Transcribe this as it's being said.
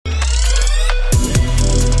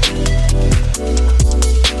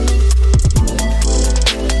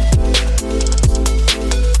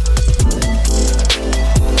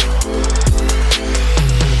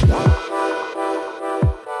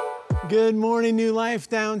Good morning, New Life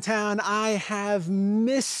Downtown. I have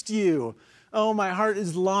missed you. Oh, my heart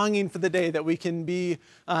is longing for the day that we can be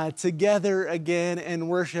together again and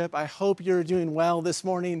worship. I hope you're doing well this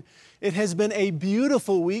morning. It has been a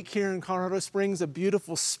beautiful week here in Colorado Springs, a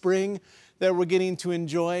beautiful spring that we're getting to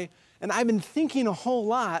enjoy. And I've been thinking a whole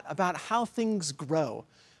lot about how things grow,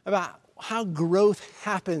 about how growth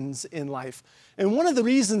happens in life. And one of the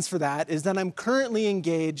reasons for that is that I'm currently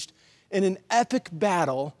engaged in an epic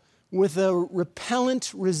battle with a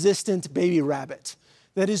repellent-resistant baby rabbit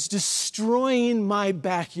that is destroying my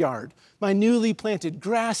backyard, my newly planted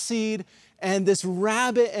grass seed, and this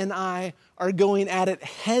rabbit and I are going at it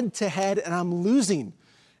head to head, and I'm losing.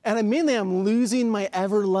 And I'm losing my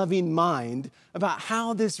ever-loving mind about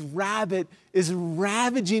how this rabbit is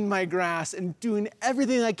ravaging my grass and doing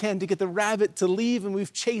everything I can to get the rabbit to leave, and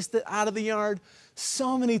we've chased it out of the yard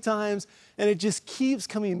so many times, and it just keeps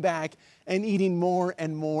coming back and eating more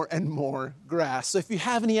and more and more grass. So if you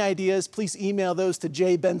have any ideas, please email those to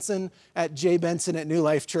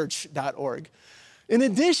jbenson@newlifechurch.org. In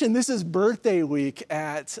addition, this is birthday week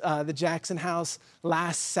at the Jackson House.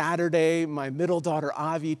 Last Saturday, my middle daughter,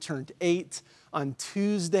 Avi, turned 8. On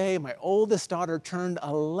Tuesday, my oldest daughter turned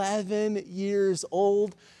 11 years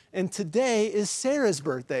old. And today is Sarah's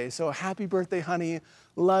birthday. So happy birthday, honey.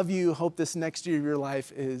 Love you. Hope this next year of your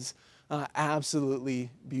life is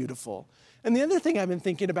absolutely beautiful. And the other thing I've been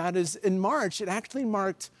thinking about is in March, it actually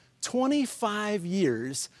marked 25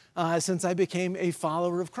 years since I became a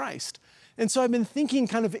follower of Christ. And so I've been thinking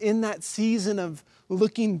kind of in that season of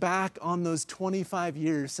looking back on those 25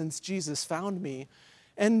 years since Jesus found me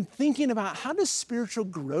and thinking about how does spiritual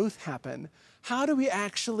growth happen? How do we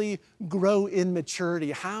actually grow in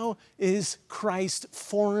maturity? How is Christ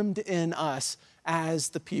formed in us as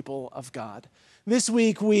the people of God? This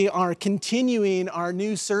week, we are continuing our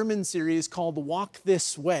new sermon series called Walk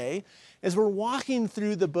This Way, as we're walking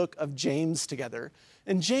through the book of James together.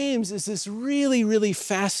 And James is this really, really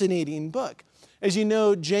fascinating book. As you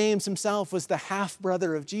know, James himself was the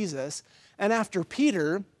half-brother of Jesus, and after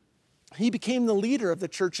Peter, he became the leader of the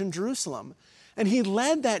church in Jerusalem. And he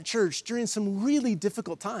led that church during some really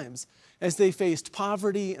difficult times as they faced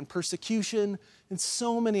poverty and persecution and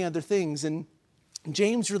so many other things. And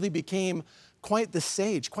James really became quite the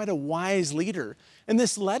sage, quite a wise leader. And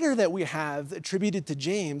this letter that we have attributed to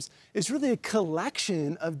James is really a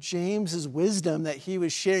collection of James's wisdom that he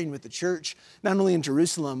was sharing with the church, not only in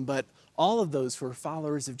Jerusalem, but all of those who are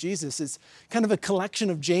followers of Jesus. It's kind of a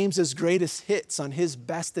collection of James's greatest hits on his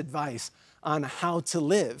best advice on how to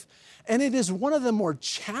live. And it is one of the more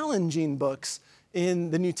challenging books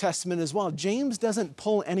in the New Testament as well. James doesn't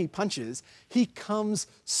pull any punches. He comes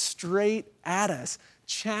straight at us,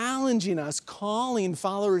 challenging us, calling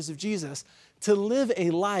followers of Jesus to live a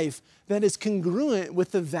life that is congruent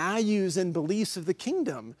with the values and beliefs of the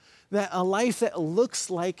kingdom, that a life that looks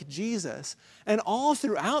like Jesus. And all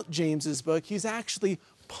throughout James's book, he's actually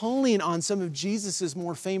pulling on some of Jesus's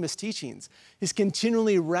more famous teachings. He's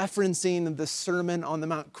continually referencing the Sermon on the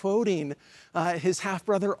Mount, quoting his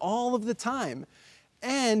half-brother all of the time.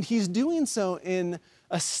 And he's doing so in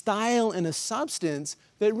a style and a substance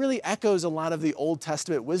that really echoes a lot of the Old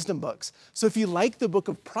Testament wisdom books. So if you like the book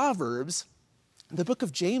of Proverbs, the book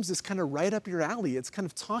of James is kind of right up your alley. It's kind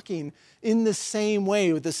of talking in the same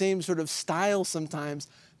way, with the same sort of style sometimes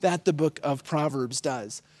that the book of Proverbs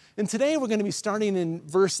does. And today we're going to be starting in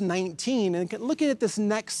verse 19 and looking at this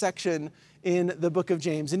next section in the book of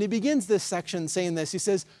James. And he begins this section saying this. He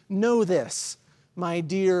says, "Know this, my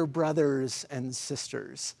dear brothers and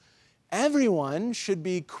sisters. Everyone should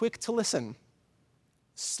be quick to listen,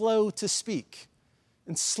 slow to speak,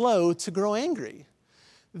 and slow to grow angry.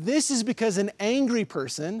 This is because an angry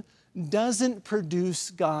person doesn't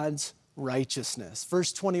produce God's righteousness."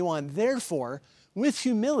 Verse 21, "Therefore, with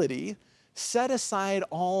humility, set aside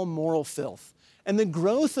all moral filth and the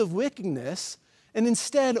growth of wickedness, and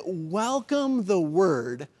instead welcome the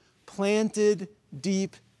word planted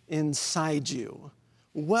deep inside you."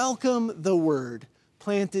 Welcome the word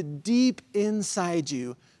planted deep inside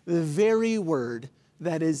you, the very word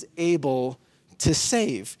that is able to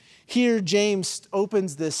save. Here, James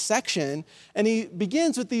opens this section, and he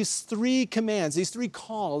begins with these three commands, these three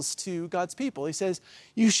calls to God's people. He says,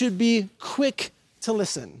 you should be quick to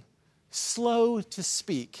listen, slow to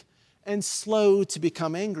speak, and slow to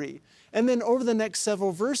become angry. And then over the next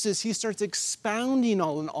several verses, he starts expounding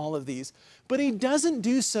on all of these. But he doesn't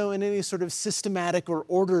do so in any sort of systematic or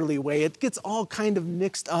orderly way. It gets all kind of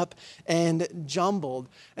mixed up and jumbled.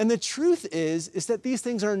 And the truth is that these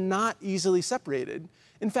things are not easily separated.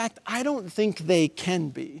 In fact, I don't think they can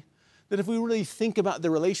be. That if we really think about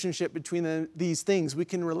the relationship between these things, we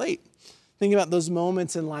can relate. Think about those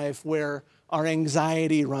moments in life where our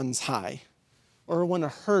anxiety runs high, or when a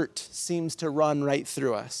hurt seems to run right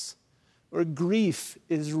through us, or grief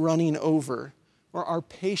is running over, or our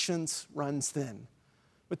patience runs thin.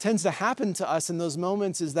 What tends to happen to us in those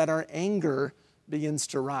moments is that our anger begins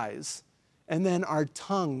to rise, and then our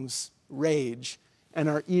tongues rage, and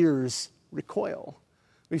our ears recoil.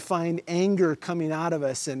 We find anger coming out of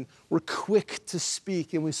us, and we're quick to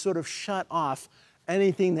speak, and we sort of shut off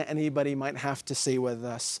anything that anybody might have to say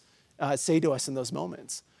to us in those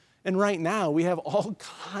moments. And right now, we have all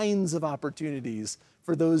kinds of opportunities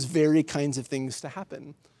for those very kinds of things to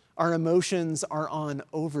happen. Our emotions are on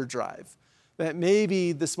overdrive. That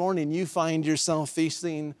maybe this morning you find yourself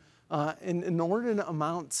facing an inordinate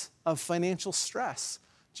amount of financial stress,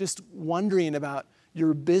 just wondering about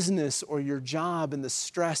your business or your job and the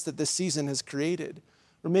stress that this season has created.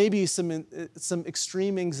 Or maybe some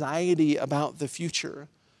extreme anxiety about the future,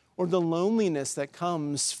 or the loneliness that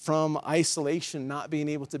comes from isolation, not being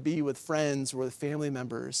able to be with friends or with family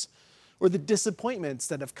members, or the disappointments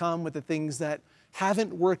that have come with the things that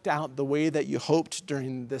haven't worked out the way that you hoped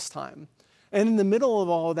during this time. And in the middle of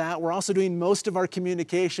all of that, we're also doing most of our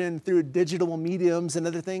communication through digital mediums and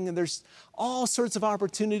other things, and there's all sorts of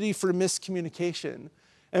opportunity for miscommunication.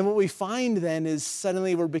 And what we find then is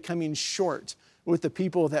suddenly we're becoming short with the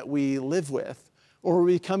people that we live with, or we're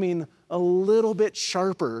becoming a little bit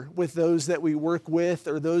sharper with those that we work with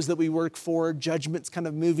or those that we work for, judgments kind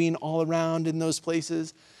of moving all around in those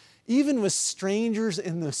places. Even with strangers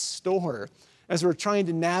in the store, as we're trying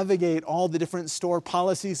to navigate all the different store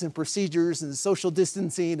policies and procedures and social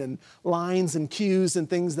distancing and lines and queues and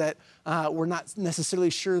things that we're not necessarily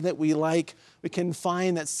sure that we like, we can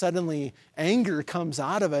find that suddenly anger comes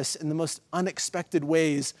out of us in the most unexpected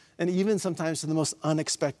ways, and even sometimes to the most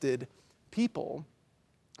unexpected people.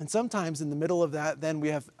 And sometimes in the middle of that, then we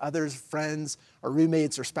have others, friends or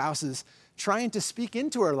roommates or spouses, trying to speak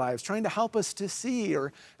into our lives, trying to help us to see,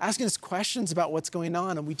 or asking us questions about what's going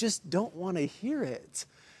on, and we just don't want to hear it.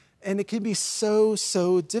 And it can be so,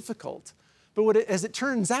 so difficult. But as it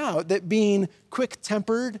turns out, that being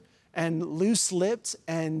quick-tempered and loose-lipped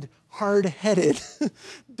and hard-headed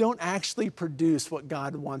don't actually produce what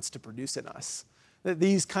God wants to produce in us. That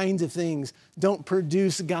these kinds of things don't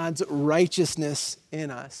produce God's righteousness in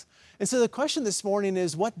us. And so the question this morning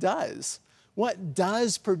is, what does? What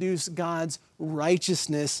does produce God's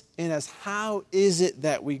righteousness in us? How is it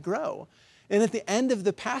that we grow? And at the end of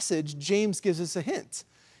the passage, James gives us a hint.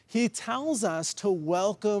 He tells us to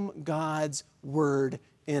welcome God's word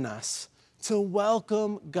in us, to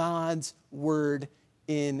welcome God's word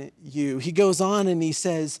in you. He goes on and he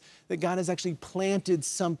says that God has actually planted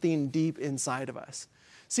something deep inside of us.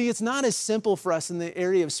 See, it's not as simple for us in the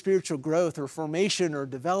area of spiritual growth or formation or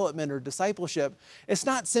development or discipleship. It's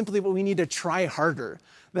not simply what we need to try harder.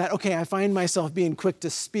 That, okay, I find myself being quick to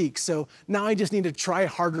speak, so now I just need to try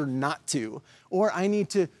harder not to. Or I need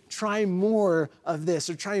to try more of this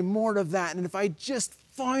or try more of that. And if I just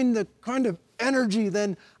find the kind of energy,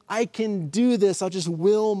 then I can do this. I'll just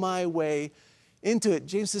will my way into it.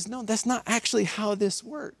 James says, no, that's not actually how this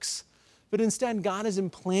works. But instead, God has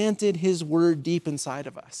implanted his word deep inside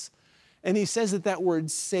of us. And he says that that word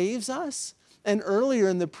saves us. And earlier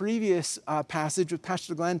in the previous passage, which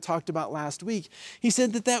Pastor Glenn talked about last week, he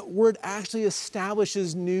said that that word actually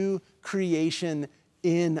establishes new creation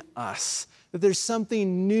in us. That there's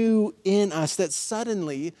something new in us that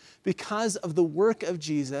suddenly, because of the work of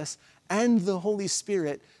Jesus and the Holy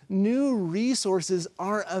Spirit, new resources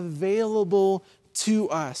are available to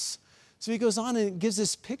us. So he goes on and gives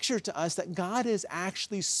this picture to us that God is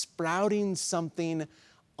actually sprouting something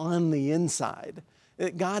on the inside.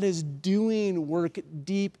 That God is doing work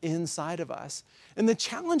deep inside of us. And the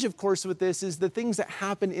challenge, of course, with this is the things that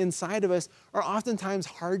happen inside of us are oftentimes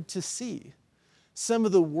hard to see. Some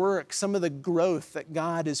of the work, some of the growth that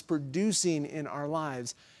God is producing in our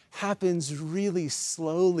lives happens really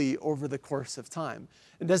slowly over the course of time.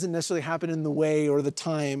 It doesn't necessarily happen in the way or the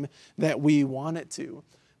time that we want it to.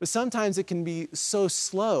 But sometimes it can be so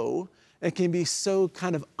slow, it can be so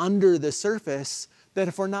kind of under the surface that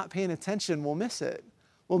if we're not paying attention, we'll miss it.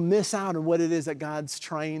 We'll miss out on what it is that God's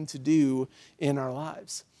trying to do in our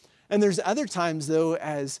lives. And there's other times, though,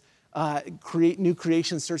 as new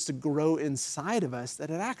creation starts to grow inside of us, that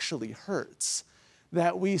it actually hurts.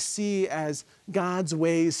 That we see as God's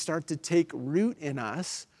ways start to take root in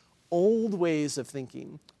us, old ways of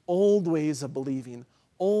thinking, old ways of believing,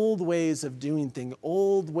 old ways of doing things,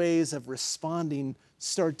 old ways of responding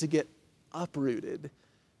start to get uprooted.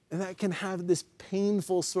 And that can have this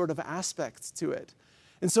painful sort of aspect to it.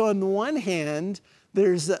 And so on the one hand,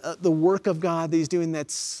 There's the work of God that he's doing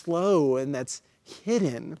that's slow and that's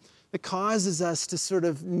hidden, that causes us to sort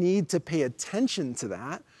of need to pay attention to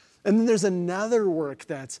that. And then there's another work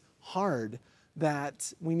that's hard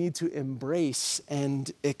that we need to embrace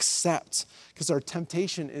and accept, because our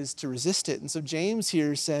temptation is to resist it. And so James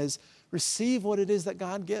here says, receive what it is that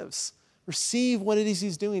God gives. Receive what it is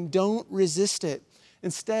he's doing. Don't resist it.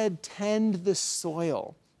 Instead, tend the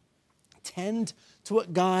soil. Tend to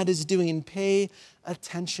what God is doing. Pay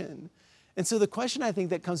attention. And so the question I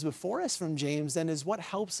think that comes before us from James then is, what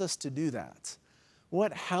helps us to do that?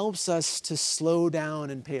 What helps us to slow down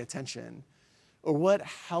and pay attention? Or what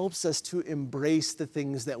helps us to embrace the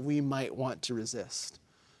things that we might want to resist?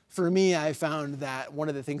 For me, I found that one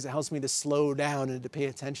of the things that helps me to slow down and to pay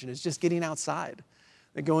attention is just getting outside,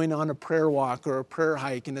 like going on a prayer walk or a prayer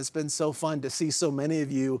hike. And it's been so fun to see so many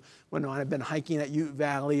of you when I've been hiking at Ute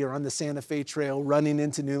Valley or on the Santa Fe Trail, running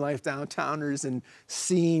into New Life Downtowners and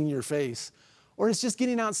seeing your face. Or it's just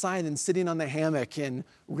getting outside and sitting on the hammock and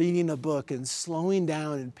reading a book and slowing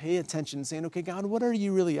down and pay attention and saying, okay, God, what are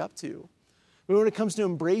you really up to? But when it comes to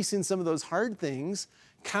embracing some of those hard things,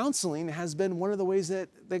 counseling has been one of the ways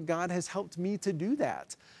that God has helped me to do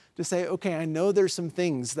that. To say, okay, I know there's some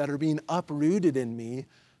things that are being uprooted in me.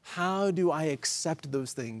 How do I accept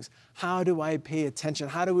those things? How do I pay attention?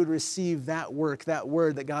 How do we receive that work, that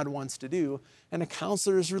word that God wants to do? And a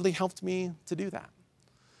counselor has really helped me to do that.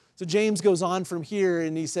 So James goes on from here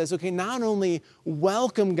and he says, okay, not only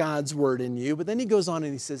welcome God's word in you, but then he goes on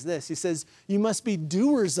and he says this. He says, you must be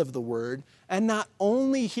doers of the word and not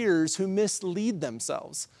only hearers who mislead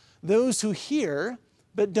themselves. Those who hear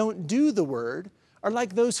but don't do the word are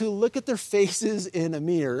like those who look at their faces in a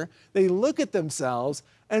mirror. They look at themselves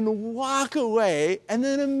and walk away and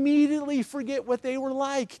then immediately forget what they were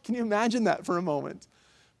like. Can you imagine that for a moment?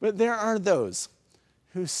 But there are those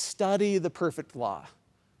who study the perfect law,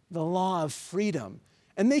 the law of freedom,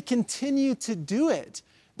 and they continue to do it.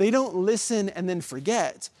 They don't listen and then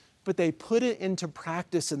forget, but they put it into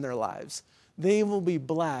practice in their lives. They will be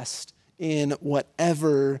blessed in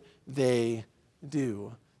whatever they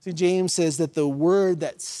do. See, James says that the word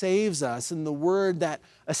that saves us and the word that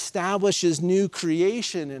establishes new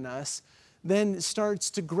creation in us then starts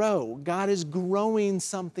to grow. God is growing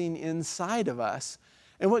something inside of us.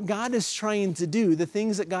 And what God is trying to do, the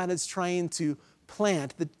things that God is trying to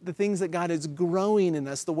plant, the things that God is growing in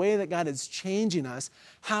us, the way that God is changing us,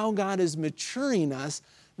 how God is maturing us,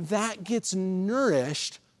 that gets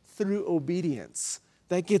nourished through obedience.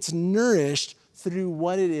 That gets nourished through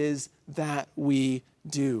what it is that we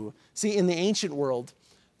do. See, in the ancient world,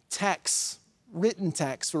 written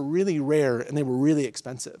texts were really rare and they were really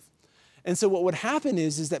expensive. And so what would happen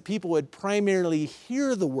is that people would primarily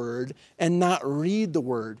hear the word and not read the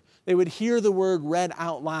word. They would hear the word read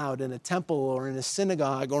out loud in a temple or in a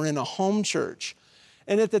synagogue or in a home church.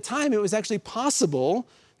 And at the time, it was actually possible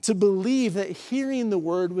to believe that hearing the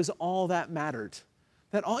word was all that mattered.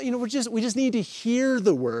 That we just need to hear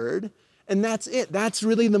the word, and that's it. That's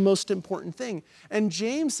really the most important thing. And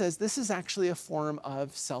James says this is actually a form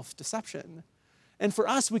of self-deception. And for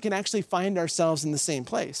us, we can actually find ourselves in the same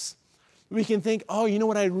place. We can think, oh, you know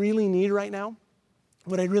what I really need right now?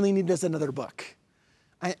 What I really need is another book.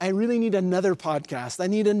 I really need another podcast. I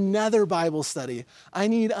need another Bible study. I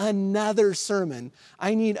need another sermon.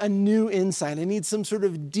 I need a new insight. I need some sort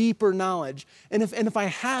of deeper knowledge. And if I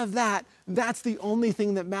have that, that's the only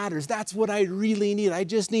thing that matters. That's what I really need. I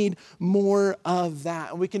just need more of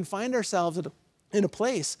that. And we can find ourselves in a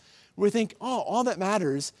place where we think, oh, all that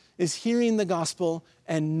matters is hearing the gospel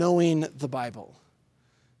and knowing the Bible.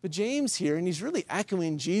 But James here, and he's really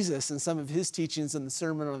echoing Jesus in some of his teachings in the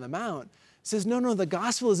Sermon on the Mount, says, no, the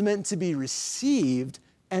gospel is meant to be received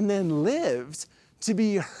and then lived, to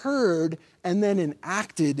be heard and then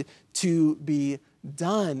enacted to be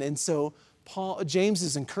done. And so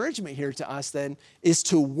James's encouragement here to us then is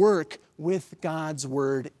to work with God's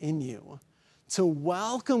word in you, to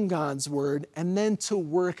welcome God's word and then to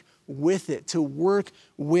work with it, to work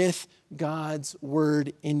with God's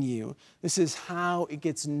word in you. This is how it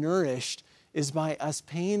gets nourished, is by us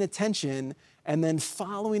paying attention and then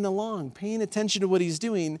following along, paying attention to what he's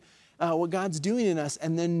doing, what God's doing in us,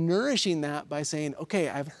 and then nourishing that by saying, okay,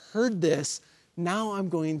 I've heard this, now I'm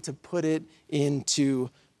going to put it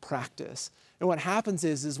into practice. And what happens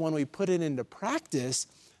is when we put it into practice,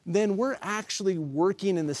 then we're actually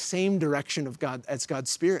working in the same direction of God as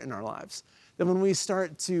God's Spirit in our lives. That when we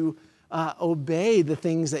start to obey the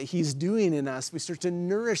things that he's doing in us, we start to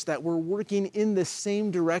nourish that. We're working in the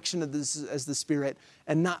same direction as the Spirit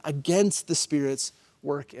and not against the Spirit's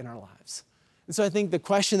work in our lives. And so I think the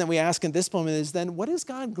question that we ask at this moment is then, what is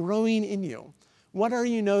God growing in you? What are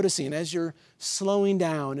you noticing as you're slowing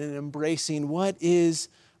down and embracing what is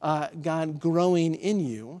God growing in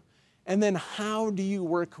you? And then how do you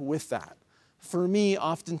work with that? For me,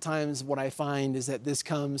 oftentimes what I find is that this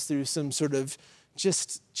comes through some sort of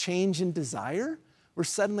just change in desire, where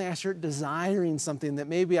suddenly I start desiring something that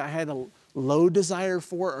maybe I had a low desire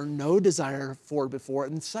for or no desire for before.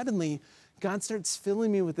 And suddenly God starts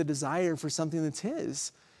filling me with the desire for something that's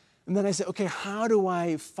His. And then I say, okay, how do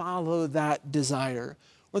I follow that desire?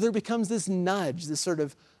 Or there becomes this nudge, this sort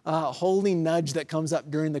of holy nudge that comes up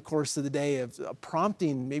during the course of the day of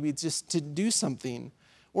prompting maybe just to do something,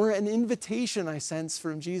 or an invitation I sense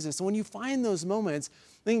from Jesus. And when you find those moments,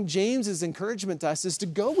 I think James's encouragement to us is to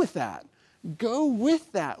go with that. Go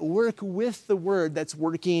with that. Work with the word that's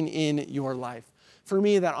working in your life. For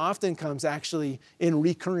me, that often comes actually in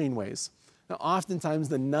recurring ways. Now, oftentimes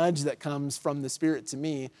the nudge that comes from the Spirit to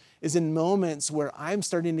me is in moments where I'm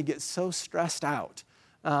starting to get so stressed out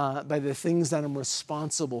by the things that I'm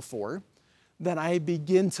responsible for that I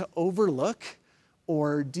begin to overlook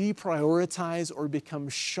or deprioritize or become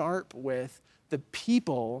sharp with the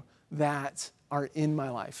people that are in my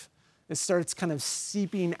life. It starts kind of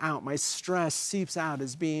seeping out. My stress seeps out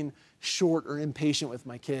as being short or impatient with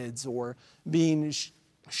my kids, or being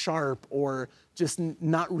sharp, or just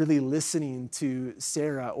not really listening to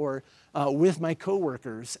Sarah, or with my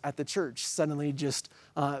coworkers at the church, suddenly just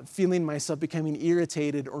feeling myself becoming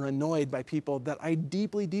irritated or annoyed by people that I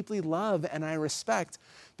deeply, deeply love and I respect,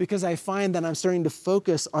 because I find that I'm starting to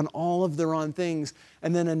focus on all of the wrong things.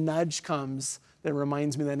 And then a nudge comes that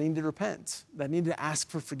reminds me that I need to repent, that I need to ask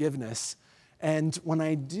for forgiveness. And when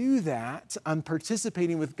I do that, I'm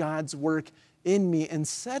participating with God's work in me. And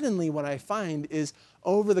suddenly what I find is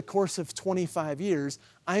over the course of 25 years,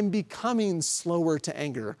 I'm becoming slower to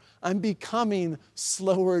anger. I'm becoming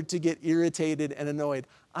slower to get irritated and annoyed.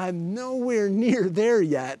 I'm nowhere near there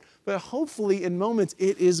yet, but hopefully in moments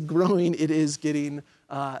it is growing, it is getting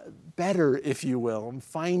better, if you will. I'm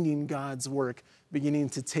finding God's work beginning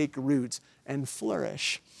to take root and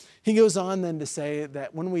flourish. He goes on then to say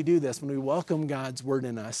that when we do this, when we welcome God's word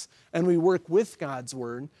in us and we work with God's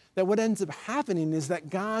word, that what ends up happening is that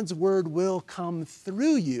God's word will come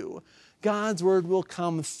through you. God's word will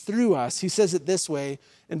come through us. He says it this way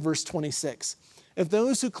in verse 26. If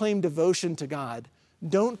those who claim devotion to God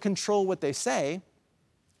don't control what they say,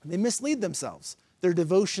 they mislead themselves. Their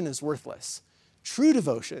devotion is worthless. True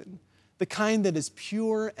devotion, the kind that is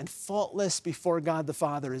pure and faultless before God the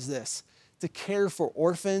Father, is this: to care for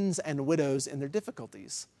orphans and widows in their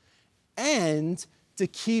difficulties, and to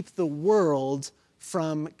keep the world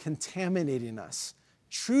from contaminating us.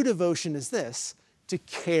 True devotion is this: to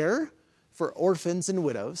care for orphans and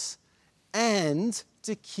widows, and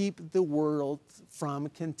to keep the world from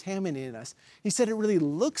contaminating us. He said it really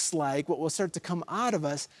looks like what will start to come out of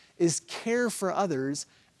us is care for others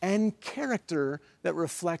and character that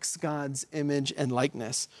reflects God's image and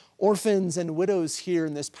likeness. Orphans and widows here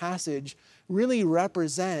in this passage really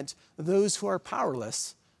represent those who are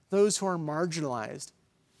powerless, those who are marginalized,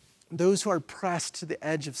 those who are pressed to the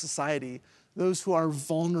edge of society, those who are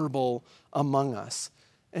vulnerable among us.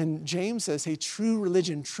 And James says, hey, true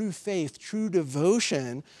religion, true faith, true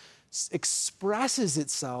devotion expresses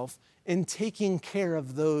itself in taking care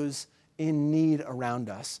of those in need around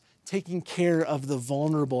us, taking care of the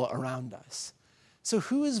vulnerable around us. So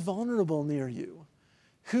who is vulnerable near you?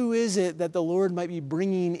 Who is it that the Lord might be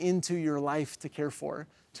bringing into your life to care for,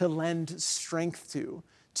 to lend strength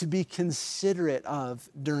to be considerate of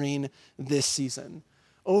during this season?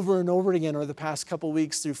 Over and over again over the past couple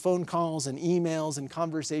weeks, through phone calls and emails and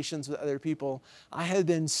conversations with other people, I have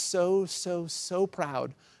been so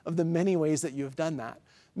proud of the many ways that you have done that.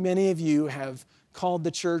 Many of you have called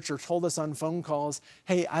the church or told us on phone calls,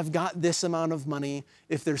 hey, I've got this amount of money.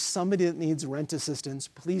 If there's somebody that needs rent assistance,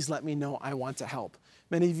 please let me know. I want to help.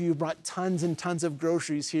 Many of you brought tons and tons of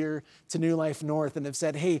groceries here to New Life North and have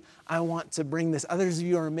said, hey, I want to bring this. Others of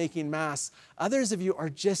you are making masks. Others of you are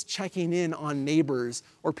just checking in on neighbors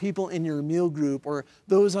or people in your meal group or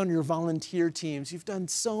those on your volunteer teams. You've done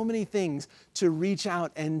so many things to reach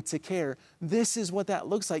out and to care. This is what that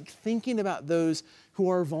looks like, thinking about those who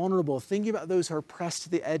are vulnerable, thinking about those who are pressed to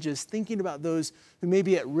the edges, thinking about those who may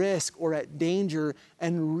be at risk or at danger,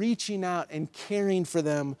 and reaching out and caring for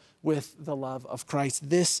them with the love of Christ.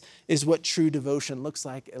 This is what true devotion looks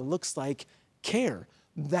like. It looks like care.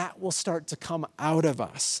 That will start to come out of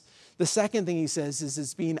us. The second thing he says is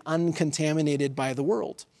it's being uncontaminated by the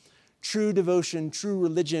world. True devotion, true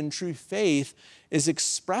religion, true faith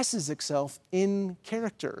expresses itself in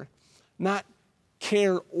character. Not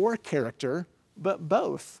care or character, but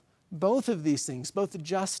both. Both of these things, both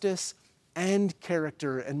justice and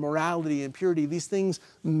character and morality and purity. These things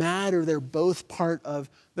matter. They're both part of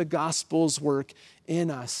the gospel's work in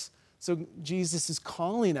us. So Jesus is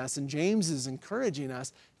calling us, and James is encouraging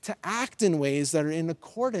us to act in ways that are in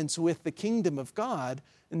accordance with the kingdom of God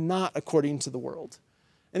and not according to the world.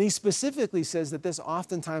 And he specifically says that this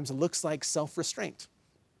oftentimes looks like self-restraint.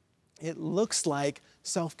 It looks like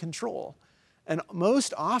self-control, and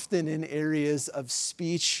most often in areas of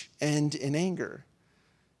speech and in anger.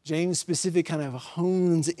 James specifically kind of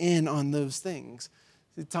hones in on those things.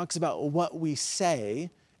 It talks about what we say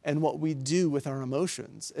and what we do with our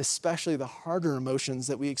emotions, especially the harder emotions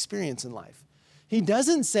that we experience in life. He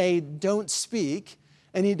doesn't say don't speak,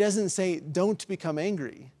 and he doesn't say don't become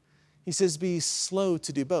angry. He says be slow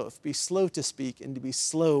to do both. Be slow to speak and to be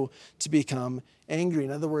slow to become angry.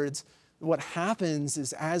 In other words, what happens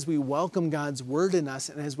is as we welcome God's word in us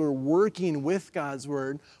and as we're working with God's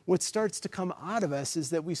word, what starts to come out of us is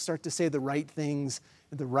that we start to say the right things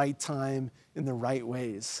at the right time in the right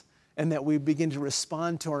ways, and that we begin to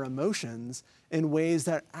respond to our emotions in ways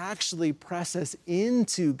that actually press us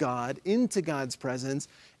into God, into God's presence,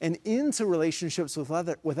 and into relationships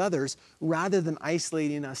with others rather than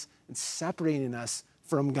isolating us and separating us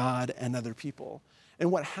from God and other people.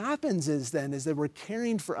 And what happens is that we're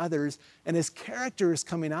caring for others, and as character is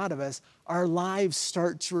coming out of us, our lives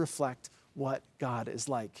start to reflect what God is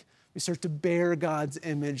like. We start to bear God's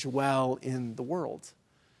image well in the world.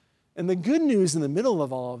 And the good news in the middle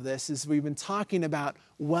of all of this is we've been talking about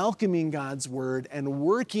welcoming God's word and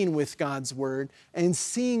working with God's word and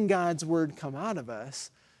seeing God's word come out of us,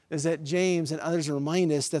 is that James and others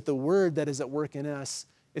remind us that the word that is at work in us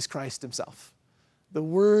is Christ himself. The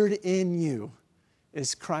word in you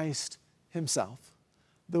is Christ himself.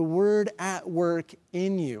 The word at work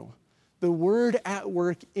in you. The word at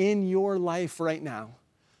work in your life right now.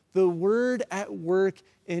 The word at work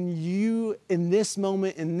in you in this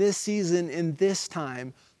moment, in this season, in this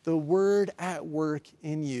time. The word at work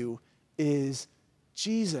in you is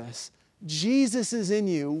Jesus. Jesus is in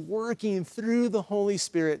you, working through the Holy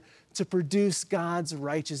Spirit to produce God's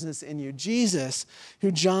righteousness in you. Jesus,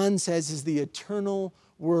 who John says is the eternal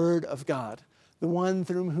Word of God, the one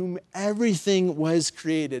through whom everything was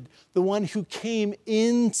created, the one who came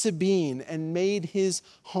into being and made his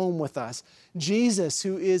home with us. Jesus,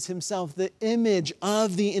 who is himself the image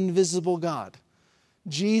of the invisible God.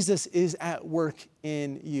 Jesus is at work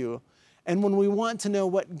in you. And when we want to know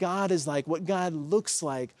what God is like, what God looks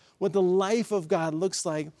like, what the life of God looks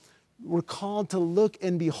like, we're called to look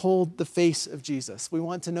and behold the face of Jesus. We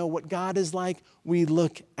want to know what God is like, we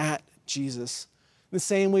look at Jesus. The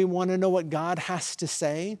same way we want to know what God has to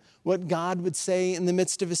say, what God would say in the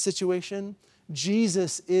midst of a situation.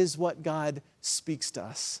 Jesus is what God speaks to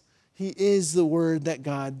us. He is the word that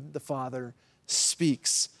God the Father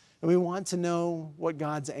speaks. And we want to know what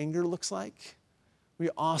God's anger looks like. We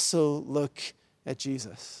also look at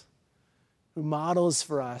Jesus, who models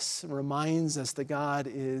for us and reminds us that God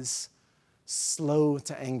is slow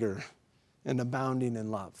to anger and abounding in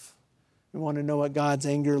love. We want to know what God's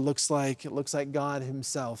anger looks like. It looks like God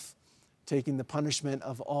himself taking the punishment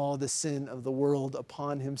of all the sin of the world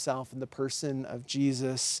upon himself in the person of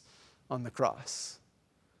Jesus on the cross.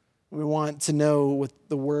 We want to know what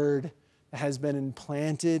the word that has been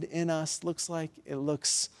implanted in us looks like. It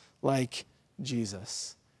looks like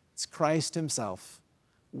Jesus. It's Christ himself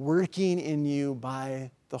working in you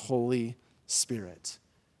by the Holy Spirit.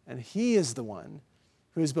 And he is the one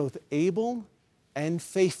who is both able and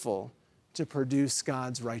faithful to produce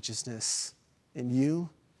God's righteousness in you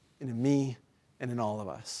and in me and in all of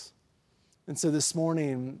us. And so this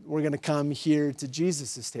morning, we're going to come here to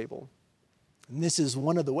Jesus' table. And this is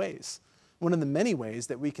one of the ways, one of the many ways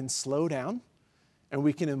that we can slow down and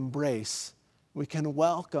we can embrace, we can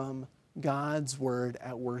welcome God's word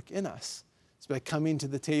at work in us. It's by coming to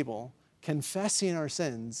the table, confessing our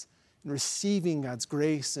sins, and receiving God's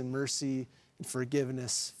grace and mercy and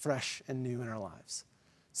forgiveness fresh and new in our lives.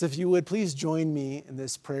 So if you would, please join me in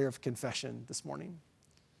this prayer of confession this morning.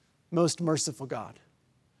 Most merciful God,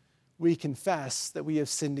 we confess that we have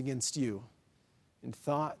sinned against you in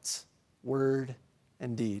thought, word,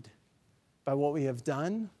 and deed, by what we have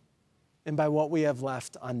done and by what we have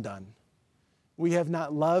left undone. We have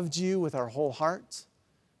not loved you with our whole heart.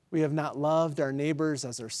 We have not loved our neighbors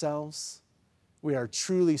as ourselves. We are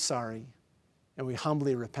truly sorry, and we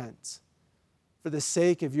humbly repent. For the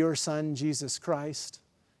sake of your Son, Jesus Christ,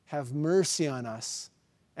 have mercy on us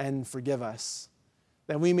and forgive us,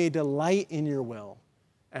 that we may delight in your will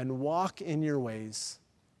and walk in your ways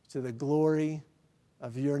to the glory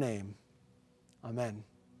of your name. Amen.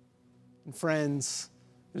 And friends,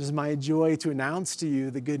 it is my joy to announce to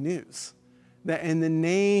you the good news that in the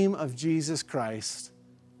name of Jesus Christ,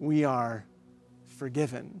 we are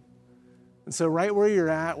forgiven. And so right where you're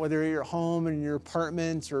at, whether you're at home, in your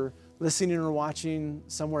apartment, or listening or watching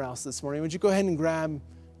somewhere else this morning, would you go ahead and grab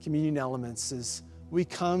communion elements as we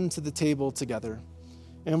come to the table together?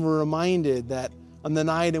 And we're reminded that on the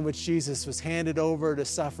night in which Jesus was handed over to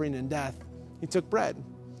suffering and death, he took bread.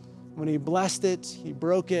 When he blessed it, he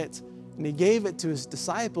broke it, and he gave it to his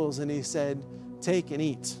disciples, and he said, "Take and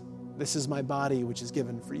eat. This is my body, which is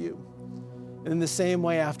given for you." And in the same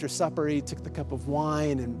way, after supper, he took the cup of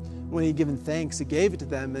wine, and when he had given thanks, he gave it to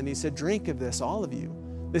them, and he said, "Drink of this, all of you.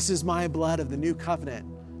 This is my blood of the new covenant,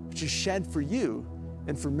 which is shed for you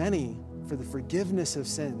and for many for the forgiveness of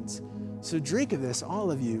sins. So drink of this,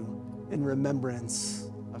 all of you, in remembrance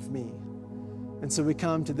of me." And so we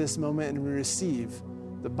come to this moment and we receive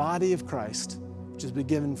the body of Christ, which has been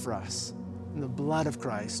given for us, and the blood of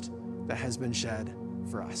Christ that has been shed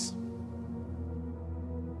for us.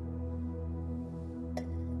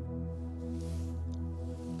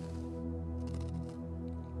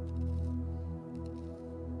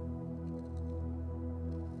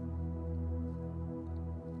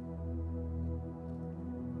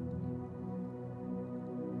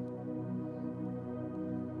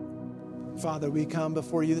 Father, we come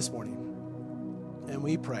before you this morning, and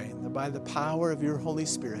we pray that by the power of your Holy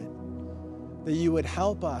Spirit, that you would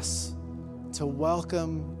help us to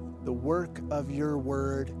welcome the work of your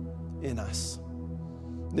word in us.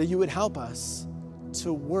 That you would help us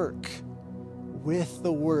to work with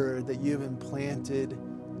the word that you have implanted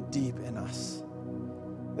deep in us.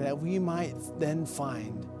 That we might then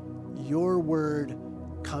find your word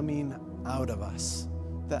coming out of us.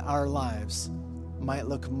 That our lives might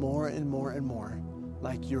look more and more and more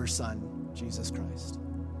like your Son, Jesus Christ.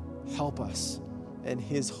 Help us. In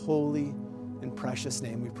his holy and precious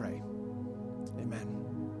name we pray. Amen.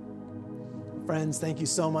 Friends, thank you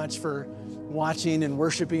so much for watching and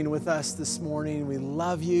worshiping with us this morning. We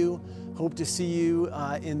love you. Hope to see you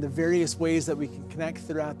in the various ways that we can connect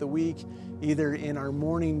throughout the week, either in our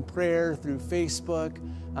morning prayer through Facebook,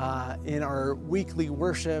 in our weekly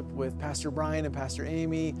worship with Pastor Brian and Pastor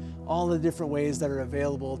Amy, all the different ways that are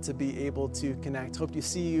available to be able to connect. Hope to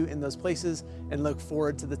see you in those places and look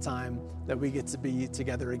forward to the time that we get to be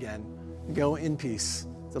together again. Go in peace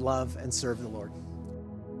to love and serve the Lord.